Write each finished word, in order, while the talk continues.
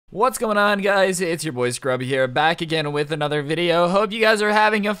What's going on, guys? It's your boy Scrubby here, back again with another video. Hope you guys are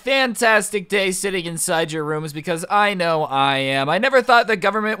having a fantastic day sitting inside your rooms, because I know I am. I never thought the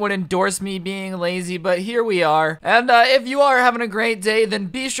government would endorse me being lazy, but here we are. And if you are having a great day, then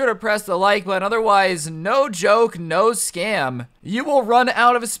be sure to press the like button. Otherwise, no joke, no scam. You will run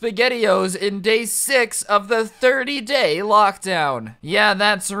out of SpaghettiOs in day 6 of the 30-day lockdown. Yeah,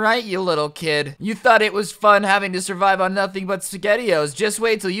 that's right, you little kid. You thought it was fun having to survive on nothing but SpaghettiOs. Just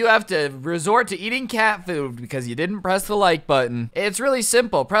wait till you have to resort to eating cat food because you didn't press the like button. It's really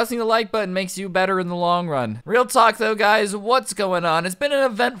simple. Pressing the like button makes you better in the long run. Real talk though, guys, what's going on? It's been an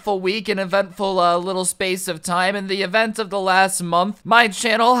eventful week, an eventful little space of time. In the event of the last month, my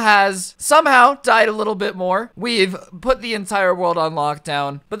channel has somehow died a little bit more. We've put the entire world on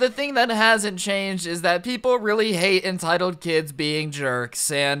lockdown, but the thing that hasn't changed is that people really hate entitled kids being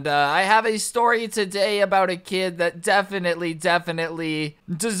jerks. And I have a story today about a kid that definitely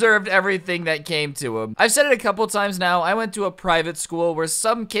deserved everything that came to him. I've said it a couple times now. I went to a private school where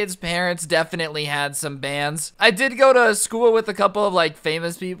some kids' parents definitely had some bands. I did go to a school with a couple of like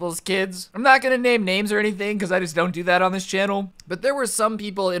famous people's kids. I'm not gonna name names or anything because I just don't do that on this channel. But there were some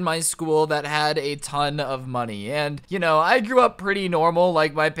people in my school that had a ton of money. And, you know, I grew up pretty normal.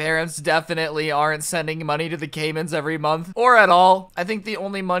 Like, my parents definitely aren't sending money to the Caymans every month, or at all. I think the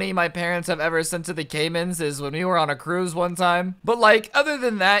only money my parents have ever sent to the Caymans is when we were on a cruise one time. But, like, other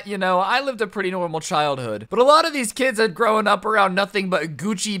than that, you know, I lived a pretty normal childhood. But a lot of these kids had grown up around nothing but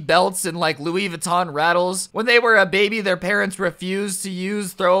Gucci belts and, like, Louis Vuitton rattles. When they were a baby, their parents refused to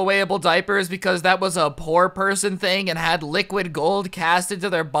use throwawayable diapers because that was a poor person thing and had liquid gold cast into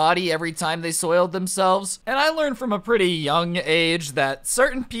their body every time they soiled themselves. And I learned from a pretty young age that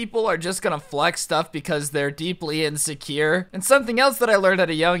certain people are just gonna flex stuff because they're deeply insecure. And something else that I learned at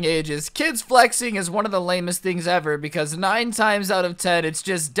a young age is kids flexing is one of the lamest things ever, because 9 times out of 10 it's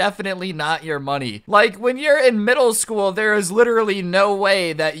just definitely not your money. Like, when you're in middle school, there is literally no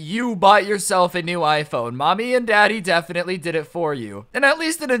way that you bought yourself a new iPhone. Mommy and daddy definitely did it for you. And at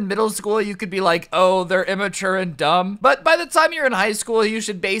least in middle school you could be like, oh, they're immature and dumb. But by the time you're in high school, you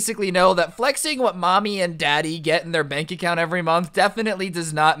should basically know that flexing what mommy and daddy get in their bank account every month definitely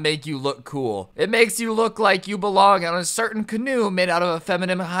does not make you look cool. It makes you look like you belong on a certain canoe made out of a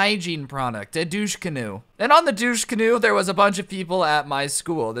feminine hygiene product, a douche canoe. And on the douche canoe, there was a bunch of people at my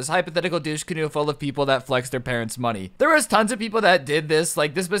school. This hypothetical douche canoe full of people that flexed their parents' money. There was tons of people that did this.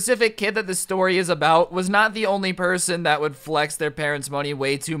 Like, the specific kid that the story is about was not the only person that would flex their parents' money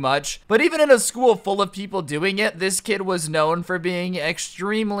way too much. But even in a school full of people doing it, this kid was known for being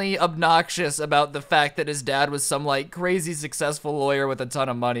extremely obnoxious about the fact that his dad was some, like, crazy successful lawyer with a ton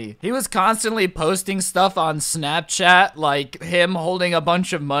of money. He was constantly posting stuff on Snapchat, like him holding a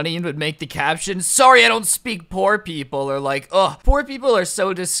bunch of money, and would make the caption, "Sorry, I don't speak poor people," or like, "Ugh, poor people are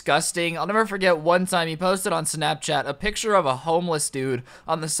so disgusting." I'll never forget one time he posted on Snapchat a picture of a homeless dude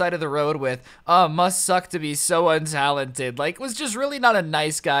on the side of the road with, "Must suck to be so untalented." Like, was just really not a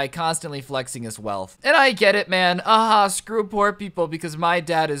nice guy, constantly flexing his wealth. And I get it, man. Screw poor people because my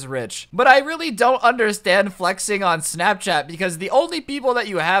dad is rich. But I really don't understand flexing on Snapchat, because the only people that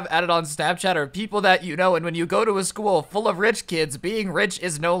you have added on Snapchat are people that you know, and when you go to a school full of rich kids, being rich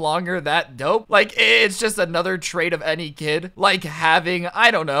is no longer that dope. Like, it's just another trait of any kid, like having, I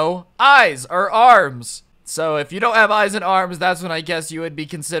don't know, eyes or arms. So if you don't have eyes and arms, that's when I guess you would be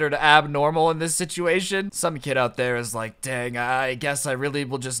considered abnormal in this situation. Some kid out there is like, dang, I guess I really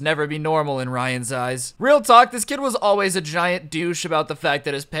will just never be normal in Ryan's eyes. Real talk, this kid was always a giant douche about the fact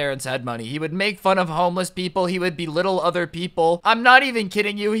that his parents had money. He would make fun of homeless people. He would belittle other people. I'm not even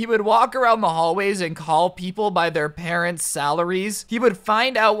kidding you. He would walk around the hallways and call people by their parents' salaries. He would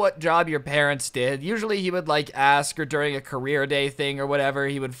find out what job your parents did. Usually he would like ask, or during a career day thing or whatever,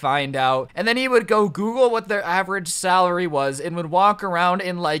 he would find out. And then he would go Google what their average salary was and would walk around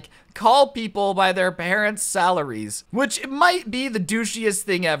and like call people by their parents' salaries, which might be the douchiest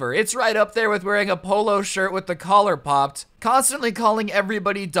thing ever. It's right up there with wearing a polo shirt with the collar popped, constantly calling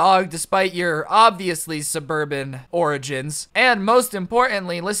everybody dog despite your obviously suburban origins, and most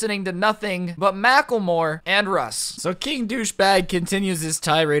importantly, listening to nothing but Macklemore and Russ. So King Douchebag continues his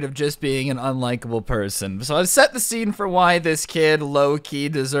tirade of just being an unlikable person. So I've set the scene for why this kid low-key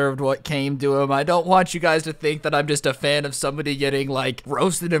deserved what came to him. I don't want you guys to think that I'm just a fan of somebody getting like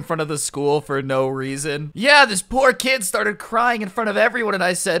roasted in front of the school for no reason. Yeah, this poor kid started crying in front of everyone, and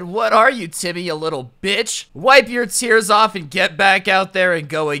I said, "What are you, Timmy, you little bitch? Wipe your tears off off and get back out there and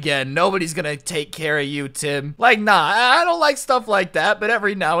go again. Nobody's gonna take care of you, Tim. Like, nah, I don't like stuff like that, but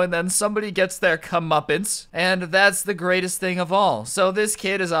every now and then somebody gets their comeuppance, and that's the greatest thing of all. So this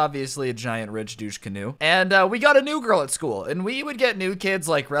kid is obviously a giant rich douche canoe, and we got a new girl at school, and we would get new kids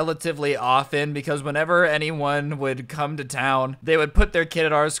like relatively often because whenever anyone would come to town, they would put their kid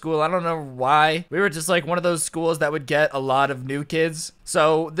at our school. I don't know why. We were just like one of those schools that would get a lot of new kids.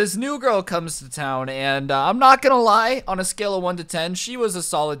 So this new girl comes to town, and I'm not gonna lie, on a scale of 1 to 10, she was a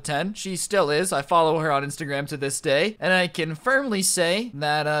solid 10. She still is. I follow her on Instagram to this day, and I can firmly say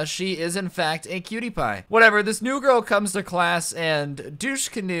that she is in fact a cutie pie. Whatever, this new girl comes to class, and douche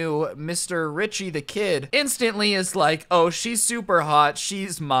canoe Mr. Richie the kid instantly is like, oh, she's super hot,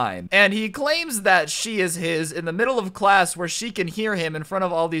 she's mine. And he claims that she is his in the middle of class where she can hear him in front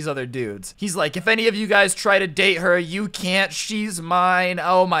of all these other dudes. He's like, if any of you guys try to date her, you can't, she's mine.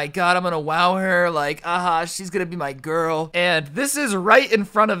 Oh my god, I'm gonna wow her, like, aha, she's gonna be my girl. And this is right in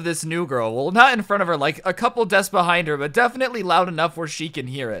front of this new girl. Well, not in front of her, like a couple desks behind her, but definitely loud enough where she can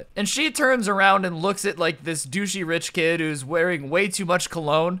hear it. And she turns around and looks at like this douchey rich kid who's wearing way too much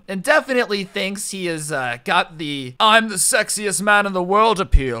cologne and definitely thinks he has got the I'm the sexiest man in the world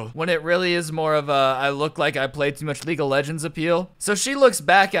appeal, when it really is more of a I look like I play too much League of Legends appeal. So she looks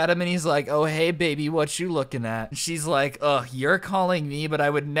back at him and he's like, oh hey baby, what you looking at? And she's like, ugh, you're calling me, but I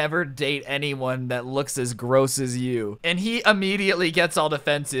would never date anyone that looks as gross as you. And he immediately gets all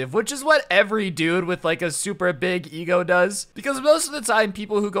defensive, which is what every dude with like a super big ego does, because most of the time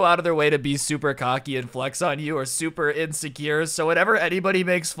people who go out of their way to be super cocky and flex on you are super insecure, so whenever anybody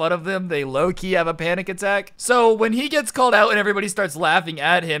makes fun of them, they low-key have a panic attack. So when he gets called out and everybody starts laughing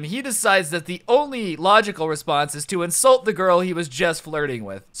at him, he decides that the only logical response is to insult the girl he was just flirting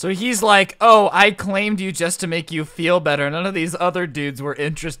with. So he's like, oh, I claimed you just to make you feel better. None of these other dudes were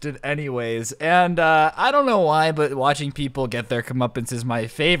interested anyways. And I don't know why, but watching people get their comeuppance is my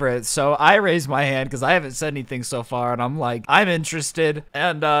favorite. So I raise my hand because I haven't said anything so far, and I'm like, I'm interested.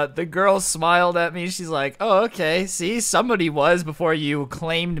 And the girl smiled at me. She's like, oh, okay. See, somebody was before you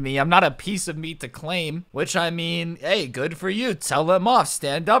claimed me. I'm not a piece of meat to claim, which I mean, hey, good for you. Tell them off.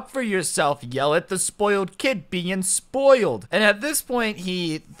 Stand up for yourself. Yell at the spoiled kid being spoiled. And at this point,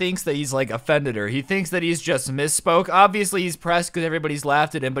 he thinks that he's like offended her. He thinks that he's just misspoke. Obviously, he's pressed because everybody's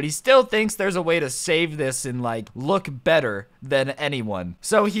laughed at him, but he still thinks there's a way to save this and like look better than anyone.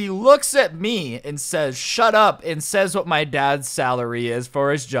 So he looks at me and says, shut up, and says what my dad's salary is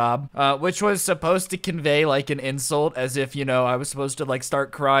for his job, which was supposed to convey like an insult, as if, you know, I was supposed to like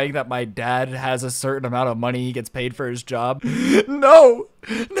start crying that my dad has a certain amount of money he gets paid for his job. No!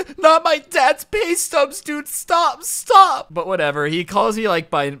 Not my dad's pay stubs, dude. Stop. But whatever. He calls me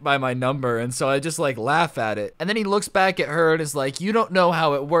like by my number, and so I just like laugh at it. And then he looks back at her and is like, you don't know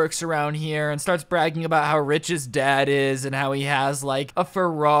how it works around here, and starts bragging about how rich his dad is and how he has like a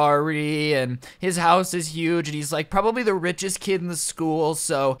Ferrari and his house is huge, and he's like probably the richest kid in the school.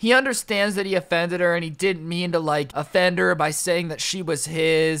 So he understands that he offended her, and he didn't mean to like offend her by saying that she was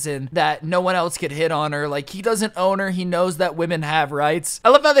his and that no one else could hit on her. Like, he doesn't own her. He knows that women have rights. I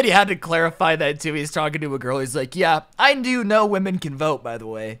love how that he had to clarify that too. He's talking to a girl. He's like, yeah, I do know women can vote, by the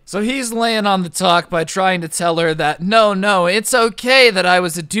way. So he's laying on the talk by trying to tell her that, no, it's okay that I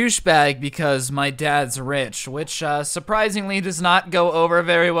was a douchebag because my dad's rich, which surprisingly does not go over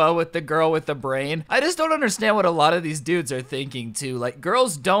very well with the girl with the brain. I just don't understand what a lot of these dudes are thinking too. Like,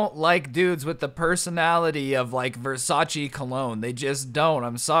 girls don't like dudes with the personality of like Versace cologne. They just don't.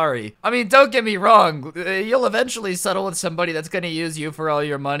 I'm sorry. I mean, don't get me wrong. You'll eventually settle with somebody that's gonna use you for all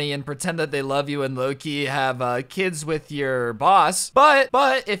your money and pretend that they love you and low-key have kids with your boss. But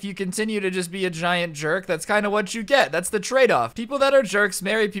if you continue to just be a giant jerk, that's kind of what you get. That's the trade-off. People that are jerks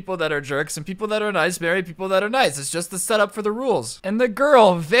marry people that are jerks, and people that are nice marry people that are nice. It's just the setup for the rules. And the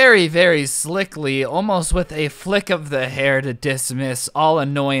girl very, very slickly, almost with a flick of the hair to dismiss all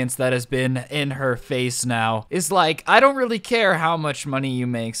annoyance that has been in her face now, is like, I don't really care how much money you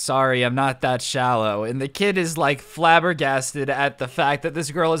make. Sorry, I'm not that shallow. And the kid is like flabbergasted at the fact that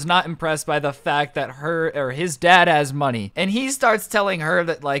this girl is not impressed by the fact that his dad has money. And he starts telling her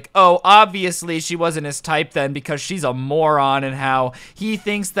that like, oh, obviously she wasn't his type then because she's a moron, and how he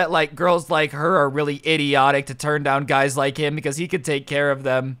thinks that like girls like her are really idiotic to turn down guys like him because he could take care of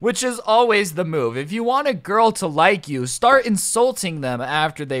them, which is always the move. If you want a girl to like you, start insulting them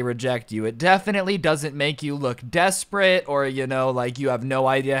after they reject you. It definitely doesn't make you look desperate or, you know, like you have no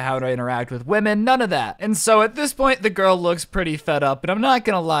idea how to interact with women. None of that. And so at this point, the girl looks pretty fed up up. And I'm not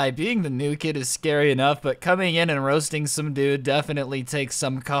gonna lie, being the new kid is scary enough, but coming in and roasting some dude definitely takes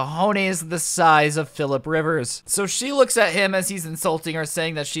some cojones the size of Philip Rivers. So she looks at him as he's insulting her,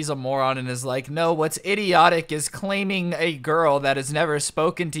 saying that she's a moron, and is like, no, what's idiotic is claiming a girl that has never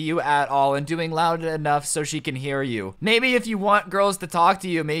spoken to you at all and doing loud enough so she can hear you. Maybe if you want girls to talk to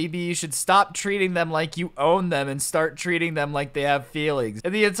you, maybe you should stop treating them like you own them and start treating them like they have feelings.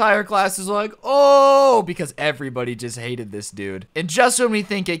 And the entire class is like, oh, because everybody just hated this dude. And just when we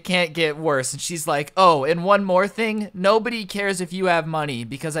think it can't get worse, and she's like, oh, and one more thing, nobody cares if you have money,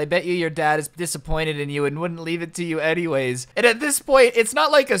 because I bet you your dad is disappointed in you and wouldn't leave it to you anyways. And at this point, it's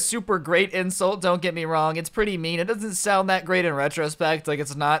not like a super great insult, don't get me wrong, it's pretty mean. It doesn't sound that great in retrospect, like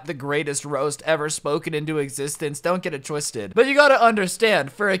it's not the greatest roast ever spoken into existence, don't get it twisted. But you gotta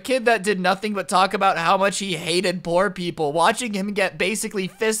understand, for a kid that did nothing but talk about how much he hated poor people, watching him get basically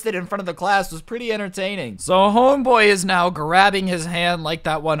fisted in front of the class was pretty entertaining. So homeboy is now grabbing his hand like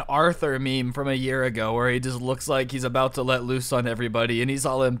that one Arthur meme from a year ago, where he just looks like he's about to let loose on everybody, and he's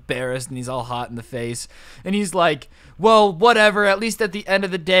all embarrassed and he's all hot in the face, and he's like, well, whatever, at least at the end of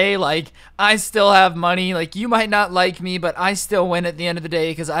the day, like, I still have money, like, you might not like me, but I still win at the end of the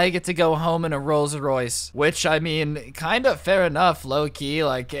day, because I get to go home in a Rolls Royce. Which, I mean, kind of fair enough, low-key,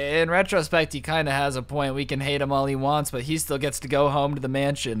 like, in retrospect, he kind of has a point. We can hate him all he wants, but he still gets to go home to the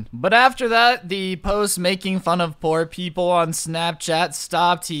mansion. But after that, the post making fun of poor people on Snapchat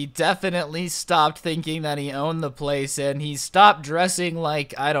stopped. He definitely stopped thinking that he owned the place, and he stopped dressing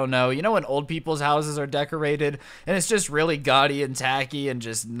like, I don't know, you know when old people's houses are decorated, and it's just really gaudy and tacky and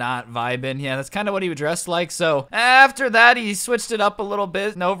just not vibing? Yeah, that's kind of what he would dress like. So after that, he switched it up a little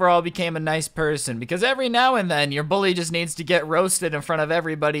bit and overall became a nice person, because every now and then your bully just needs to get roasted in front of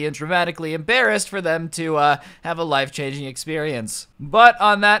everybody and dramatically embarrassed for them to have a life-changing experience. But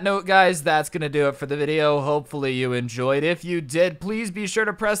on that note, guys, that's gonna do it for the video. Hopefully you enjoyed. If you did, please be sure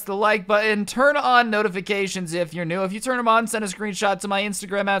to press the like button, turn on notifications if you're new. If you turn them on, send a screenshot to my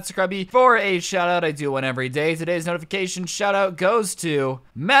Instagram @Scrubby for a shout out. I do one every day. Today's notification shout out goes to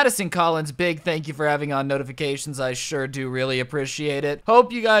Madison Collins. Big thank you for having on notifications. I sure do really appreciate it.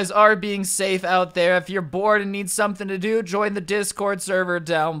 Hope you guys are being safe out there. If you're bored and need something to do, join the Discord server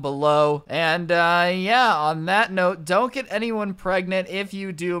down below. And yeah, on that note, don't get anyone pregnant. If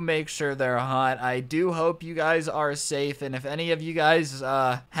you do, make sure they're hot. I do hope you guys are safe, and if any of you guys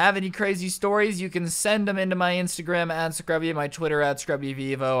have any crazy stories, you can send them into my Instagram @Scrubby and my Twitter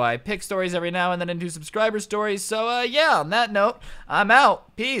 @ScrubbyVivo. I pick stories every now and then and do subscriber stories. So yeah, on that note, I'm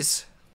out. Peace.